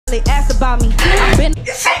They asked about me. I've been. She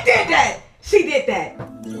did that. She did that.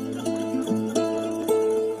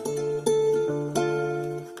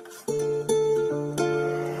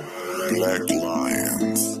 Black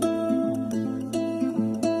Lions.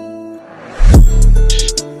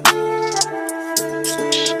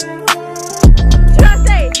 Should I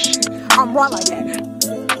say? I'm wrong like that.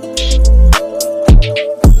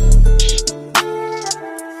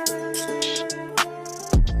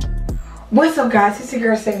 What's up, guys? It's your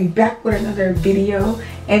girl Sammy back with another video,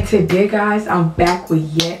 and today, guys, I'm back with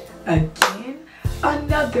yet again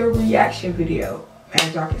another reaction video.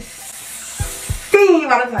 As y'all can see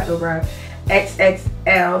by the title, bro,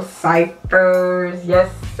 XXL ciphers, yes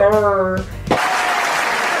sir.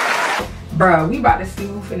 Bro, we about to see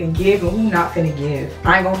who finna give and who not finna give.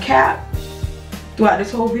 I ain't gonna cap. Throughout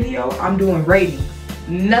this whole video, I'm doing ratings,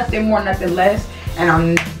 nothing more, nothing less. And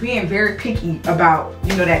I'm being very picky about,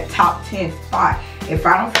 you know, that top 10 spot. If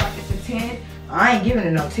I don't feel like it's a 10, I ain't giving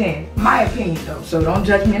it no 10. My opinion, though. So don't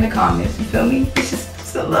judge me in the comments, you feel me? It's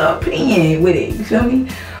just a little opinion with it, you feel me?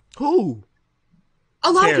 Who?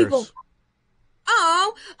 A lot of people.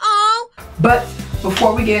 Oh. But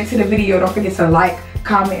before we get into the video, don't forget to like,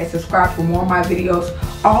 comment, and subscribe for more of my videos.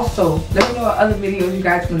 Also, let me know what other videos you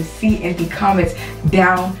guys want to see in the comments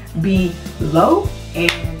down below.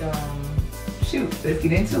 And, shoot, let's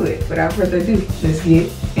get into it. Without further ado, let's get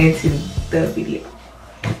into the video.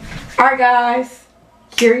 Alright, guys,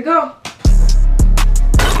 here we go.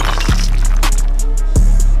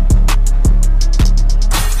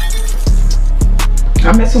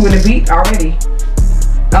 I'm messing with the beat already.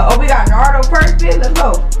 Oh, we got Nardo first, let's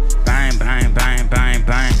go. Bang, bang, bang, bang,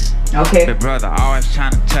 bang. Okay. The brother always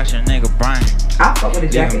trying to touch a nigga brain. I fuck with the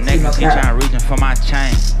jacket. Niggas keep trying to reach for my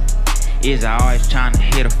chain. Is I always trying to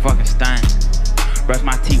hit a fucking stain. Brush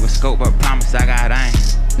my teeth with scope, but promise I got aim.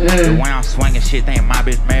 The way I'm swinging shit, think my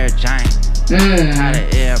bitch Mary Jane. Tired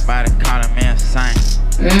of everybody calling me insane.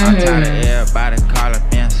 I'm tired of everybody calling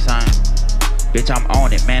me insane. Bitch, I'm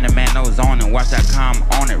on it, man to man, no zoning. Watch that come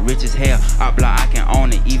on it, rich as hell. I block, I can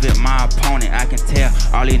own it. Even my opponent, I can tell.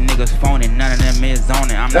 All these niggas phony, none of them is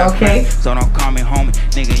zoning. I'm not playing, so don't call me homie.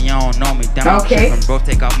 Nigga, you don't know me. Damn, I'm tripping, bro.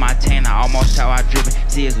 Take off my chain, I almost shot out dripping.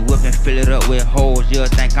 See his whipping, fill it up with holes. You'll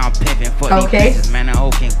think I'm pimping. For these bitches, man, that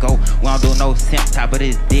hoe can go. We don't do no simp type of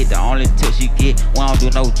this dick. The only tips you get, we don't do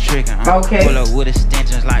no tricking. Pull up with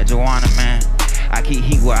extensions like Joanna, man. I keep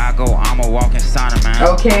heat where I go, I'm a walking sauna, man.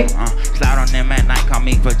 Slide on them at night, call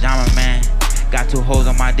me pajama, man. Got 2 holes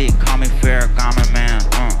on my dick, call me Ferragamo, man.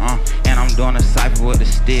 And I'm doing a cypher with the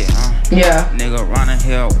stick, Nigga running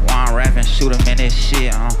here, one rapping, shoot him in this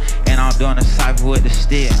shit, And I'm doing a cypher with the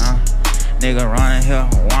stick, Nigga running here,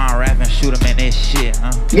 one rapping, shoot him in this shit,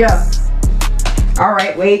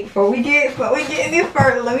 Alright, wait, before we get any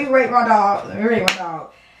further, let me rate my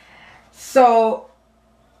dog. So,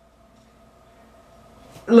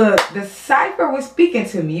 look, the cipher was speaking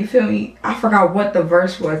to me, you feel me? I forgot what the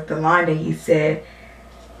verse was, the line that he said.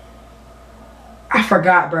 I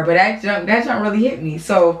forgot, bro, but that junk really hit me.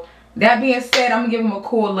 So, that being said, I'm gonna give him a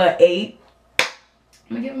cool little 8.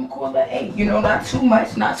 You know, not too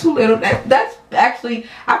much, not too little. That's actually,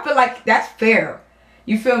 I feel like that's fair.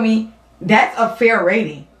 You feel me? That's a fair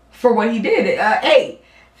rating for what he did. 8.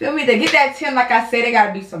 Feel me? To get that 10, like I said, they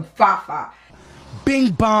gotta do some fa-fa.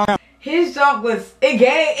 Bing bong. His jump was, it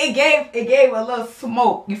gave a little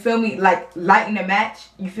smoke, you feel me? Like lighting the match,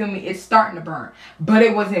 you feel me? It's starting to burn, but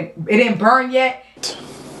it didn't burn yet.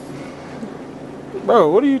 Bro,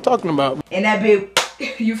 what are you talking about? And that big,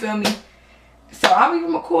 you feel me? So I'm giving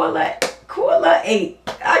him a cool 8.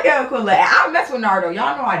 I give him a cool 8. I mess with Nardo,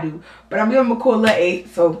 y'all know I do, but I'm giving him a cool 8.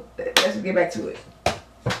 So let's just get back to it.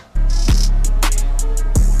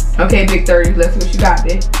 Okay, Big 30, let's see what you got,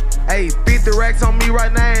 bitch. Hey, 50 racks on me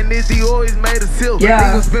right now, and this he always made a silk.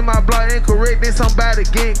 Nigga spin my block incorrect, then somebody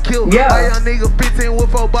getting killed. My young nigga 15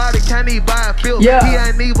 with 4 body, can't even buy a field. He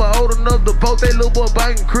ain't even old enough to vote, that little boy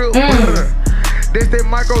biting crib. This that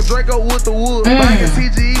micro Draco with the wood. Banging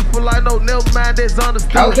CGE for like no, never mind, that's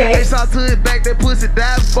understood. They shot to his back, that pussy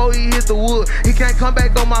died before he hit the wood. He can't come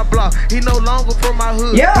back on my block, he no longer from my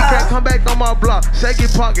hood. He can't come back on my block, shake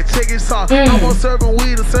his pocket, check his sauce. No more serving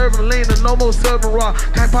weed or serving lean, and no more serving raw.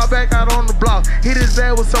 Can't pop back out on the block, hit his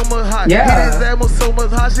ass with so much hot. Hit his ass with so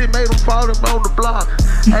much hot, shit made him fall him on the block.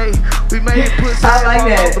 Hey, we made him put ass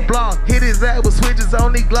on the block. Hit his ass with switches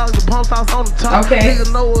on these glocks, the pump house on the top.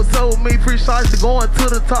 Nigga know what's up with me, free shots to going to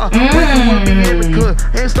the top. With me in the club.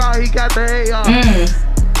 Inside he got the AR.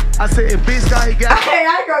 I said, bitch, guy, he got. Hey,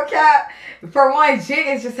 I ain't gonna cap. For one, Jig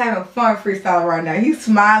is just having fun freestyling right now. He's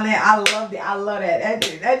smiling. I love it. I love that.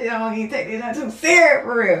 That don't even take it not too serious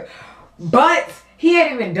for real. But he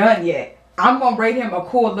ain't even done yet. I'm gonna rate him a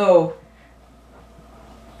cool little.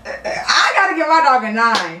 I gotta give my dog a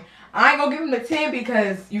 9. I ain't gonna give him a 10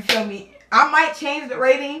 because you feel me. I might change the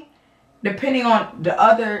rating depending on the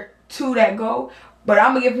other 2 that go, but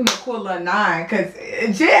I'm gonna give him a cool little 9 because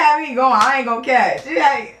J had me going. I ain't gonna catch. J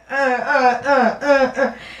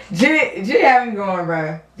had me going,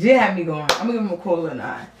 bro. J had me going. I'm gonna give him a cool little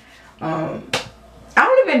 9. I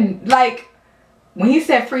don't even like when he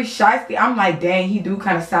said Free Shiesty. I'm like, dang, he do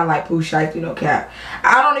kind of sound like Pooh Shiesty, no cap.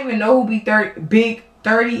 I don't even know who Big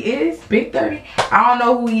 30 is. Big 30. I don't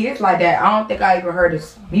know who he is like that. I don't think I even heard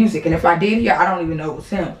his music, and if I did hear, I don't even know it was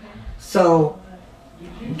him. So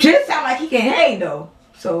just sound like he can hang though.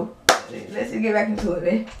 So let's just get back into it,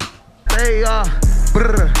 man. Hey,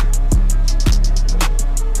 brr.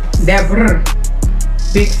 That brr.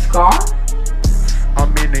 Big Scar.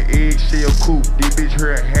 I'm in the eggshell coupe. This bitch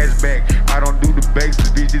here a hatchback. I don't do the bases,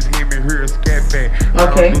 bitch. Just hear me here a scat pack. Okay. I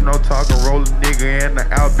don't do no talking, roll a nigga in the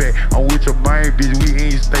outback. I'm with your mind, bitch. We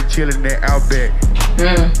ain't stay chillin' that outback.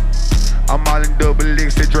 I'm all in double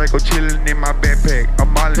X, said Draco chillin' in my backpack.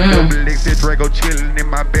 I'm all in double X, said Draco chillin' in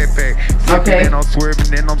my backpack. Okay. Then I'm swerving,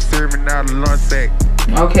 then I'm serving out a lunch sack.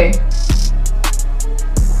 Okay.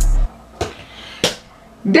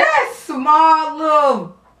 That small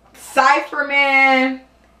little CYPHER, man.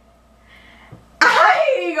 I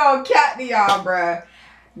ain't gonna cap to y'all, bruh.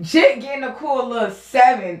 Jit getting a cool little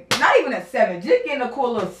 7. Not even a 7. Jit getting a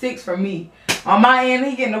cool little 6 for me. On my end,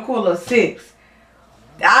 he getting a cool little 6.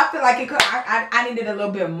 I feel like it could. I needed a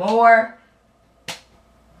little bit more.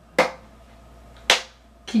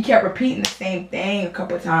 He kept repeating the same thing a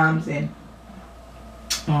couple times, and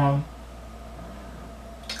I'm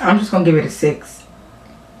just gonna give it a 6.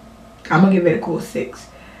 I'm gonna give it a cool 6.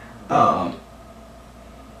 I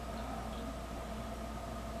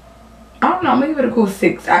don't know. I'm gonna give it a cool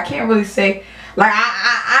 6. I can't really say. Like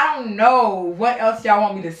I don't know what else y'all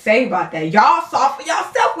want me to say about that. Y'all saw for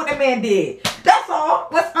yourself what the man did. That's all.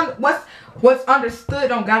 What's understood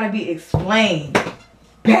don't gotta be explained.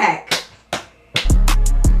 Back.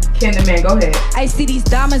 KENTHEMAN, go ahead. I see these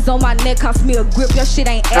diamonds on my neck, cost me a grip. Your shit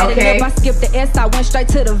ain't adding up. I skipped the S, I went straight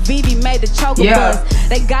to the VV, made the choker buzz.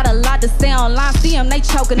 They got a lot to say online, see them, they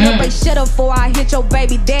choking up. They shut up before I hit your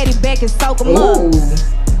baby daddy back and soak him up.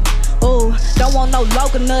 Ooh, don't want no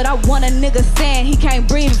local nut. I want a nigga saying he can't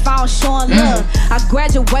breathe if I don't show him love. I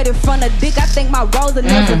graduated from the dick. I think my roles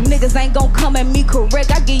enough. If niggas ain't gon' come at me correct,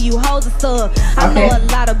 I give you hoes a sub. I know a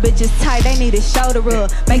lot of bitches tight. They need a shoulder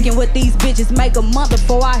rub. Making with these bitches make a month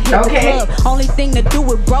before I hit the club. Only thing to do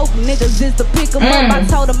with broke niggas is to pick them up. I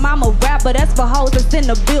told them I'm a rapper. That's for hoes that's in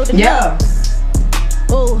the building.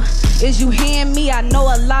 Ooh, is you hearing me? I know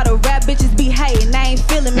a lot of rap bitches be hating. They ain't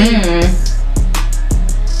feeling me.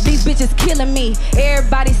 These bitches killing me.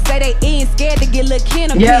 Everybody say they ain't scared to get little kin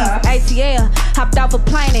of peace. ATL, hopped off a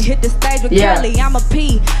plane and hit the stage with Kelly. I'm a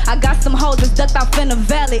P. I got some hoes that's ducked off in the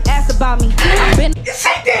valley. Ask about me. I've been. She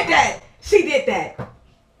did that. She did that.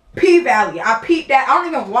 P Valley. I peeped that. I don't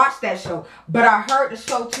even watch that show, but I heard the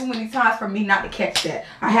show too many times for me not to catch that.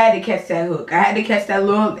 I had to catch that hook. I had to catch that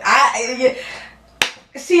little.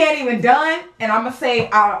 She ain't even done, and I'm gonna say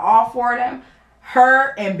out of all 4 of them,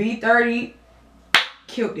 her and B30.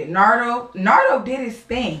 Killed it. Nardo did his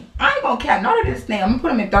thing. I ain't gonna cap. Nardo did his thing. I'm gonna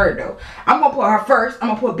put him in 3rd though. I'm gonna put her 1st. I'm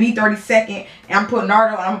gonna put B30 2nd, and I'm gonna put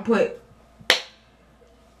Nardo, and I'm gonna put.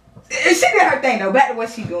 She did her thing though. Back to what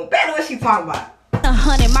she doing. Back to what she talking about.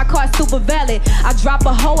 100, my car's super valid. I drop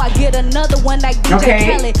a hoe, I get another one like DJ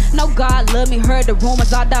Khaled. No God love me, heard the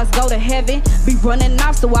rumors, all dogs go to heaven. Be running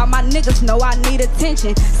off so all my niggas know I need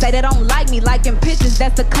attention. Say they don't like me, liking pictures,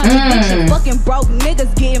 that's a contradiction. Fucking broke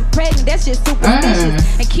niggas getting pregnant, that shit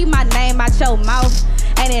superstitious. And keep my name out your mouth.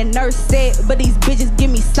 Ain't that nurse said, but these bitches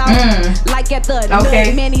give me soft. Like at the nut,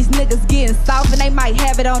 man, these niggas getting soft. And they might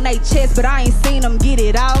have it on their chest, but I ain't seen them get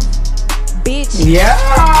it off. Bitch. Go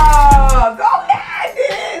ahead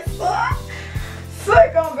then, son.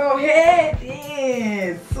 Son, go ahead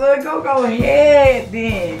then. Son, go ahead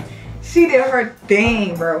then. She did her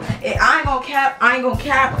thing, bro. And I ain't gonna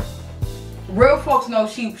cap. Real folks know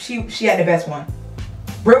she had the best one.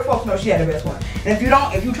 Real folks know she had the best one. And if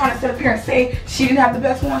you trying to sit up here and say she didn't have the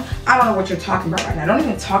best one, I don't know what you're talking about right now. Don't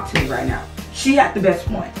even talk to me right now. She had the best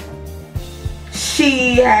one.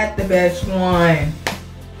 She had the best one.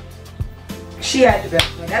 She had the best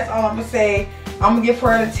one. That's all I'm gonna say. I'm gonna give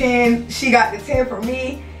her the 10. She got the 10 for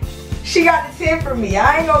me. She got the 10 for me.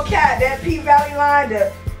 I ain't gonna cap that P Valley line,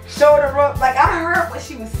 the shoulder up. Like, I heard what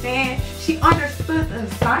she was saying. She understood the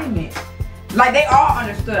assignment. Like, they all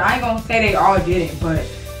understood. I ain't gonna say they all didn't, but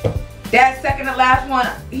that second to last one,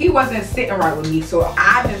 he wasn't sitting right with me. So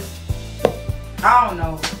I just I don't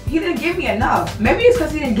know. He didn't give me enough. Maybe it's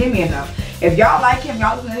because he didn't give me enough. If y'all like him,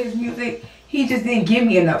 y'all listen to his music, he just didn't give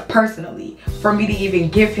me enough personally for me to even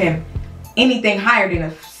give him anything higher than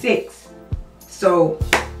a 6. So,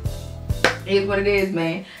 it is what it is,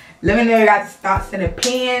 man. Let me know you guys start sending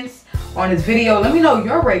opinions on this video. Let me know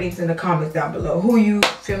your ratings in the comments down below. Who you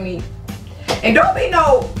feel me? And don't be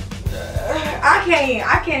no, I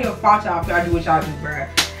can't even fault y'all if y'all do what y'all do, bruh.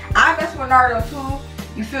 I mess with Nardo too.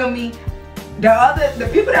 You feel me? The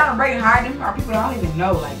people that I'm rating higher than him are people that I don't even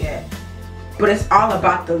know like that. But it's all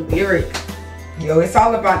about the lyrics. Yo, it's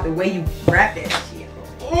all about the way you rap that shit.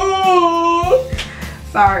 Ooh.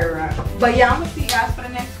 Sorry, rap. But yeah, I'm gonna see you guys for the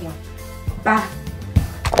next one. Bye.